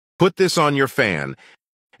Put this on your fan,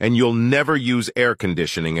 and you'll never use air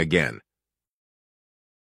conditioning again.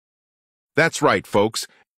 That's right, folks.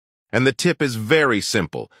 And the tip is very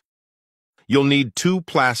simple. You'll need 2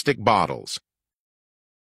 plastic bottles.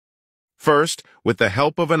 First, with the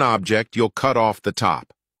help of an object, you'll cut off the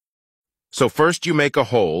top. So first you make a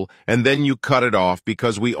hole, and then you cut it off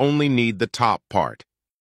because we only need the top part.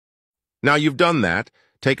 Now you've done that,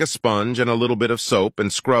 take a sponge and a little bit of soap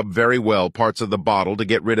and scrub very well parts of the bottle to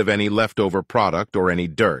get rid of any leftover product or any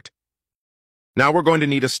dirt. Now we're going to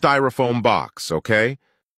need a styrofoam box, okay?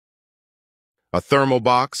 A thermal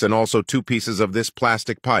box and also 2 pieces of this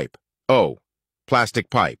plastic pipe. Oh,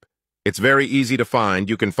 plastic pipe. It's very easy to find.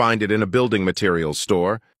 You can find it in a building materials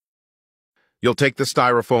store. You'll take the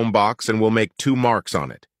styrofoam box and we'll make 2 marks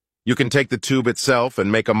on it. You can take the tube itself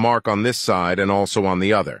and make a mark on this side and also on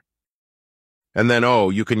the other. And then,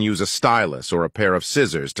 you can use a stylus or a pair of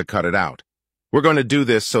scissors to cut it out. We're going to do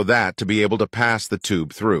this so that to be able to pass the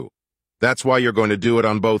tube through. That's why you're going to do it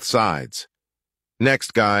on both sides.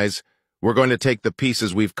 Next, guys, we're going to take the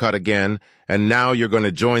pieces we've cut again, and now you're going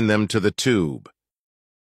to join them to the tube.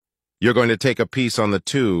 You're going to take a piece on the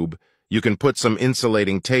tube. You can put some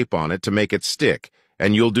insulating tape on it to make it stick,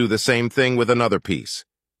 and you'll do the same thing with another piece.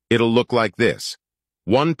 It'll look like this.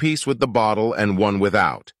 1 piece with the bottle and 1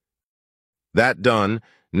 without. That done,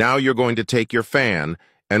 now you're going to take your fan,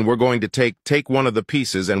 and we're going to take one of the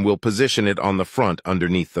pieces and we'll position it on the front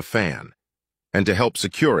underneath the fan. And to help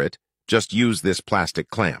secure it, just use this plastic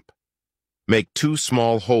clamp. Make 2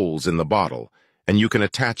 small holes in the bottle, and you can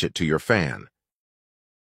attach it to your fan.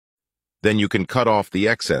 Then you can cut off the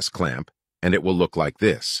excess clamp, and it will look like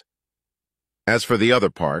this. As for the other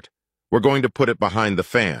part, we're going to put it behind the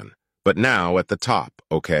fan, but now at the top,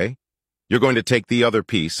 okay? You're going to take the other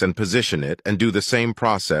piece and position it and do the same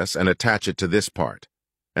process and attach it to this part.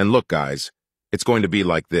 And look, guys, it's going to be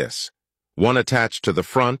like this. 1 attached to the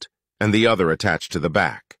front and the other attached to the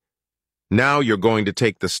back. Now you're going to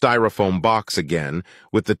take the styrofoam box again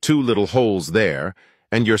with the 2 little holes there,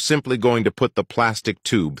 and you're simply going to put the plastic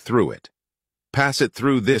tube through it. Pass it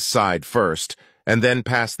through this side first, and then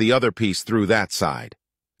pass the other piece through that side.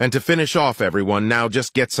 And to finish off, everyone, now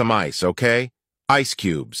just get some ice, okay? Ice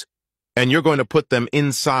cubes. And you're going to put them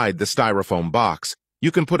inside the styrofoam box.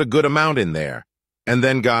 You can put a good amount in there. And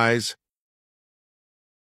then, guys,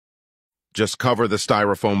 just cover the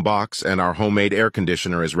styrofoam box and our homemade air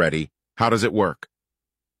conditioner is ready. How does it work?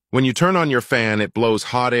 When you turn on your fan, it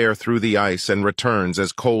blows hot air through the ice and returns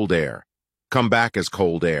as cold air. Come back as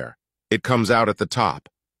cold air. It comes out at the top.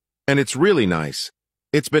 And it's really nice.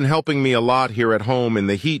 It's been helping me a lot here at home in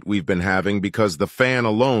the heat we've been having because the fan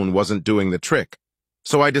alone wasn't doing the trick.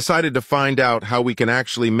 So I decided to find out how we can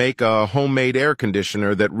actually make a homemade air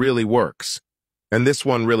conditioner that really works. And this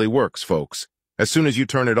one really works, folks. As soon as you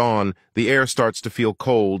turn it on, the air starts to feel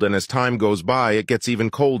cold, and as time goes by, it gets even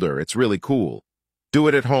colder. It's really cool. Do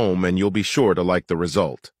it at home, and you'll be sure to like the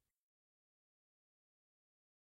result.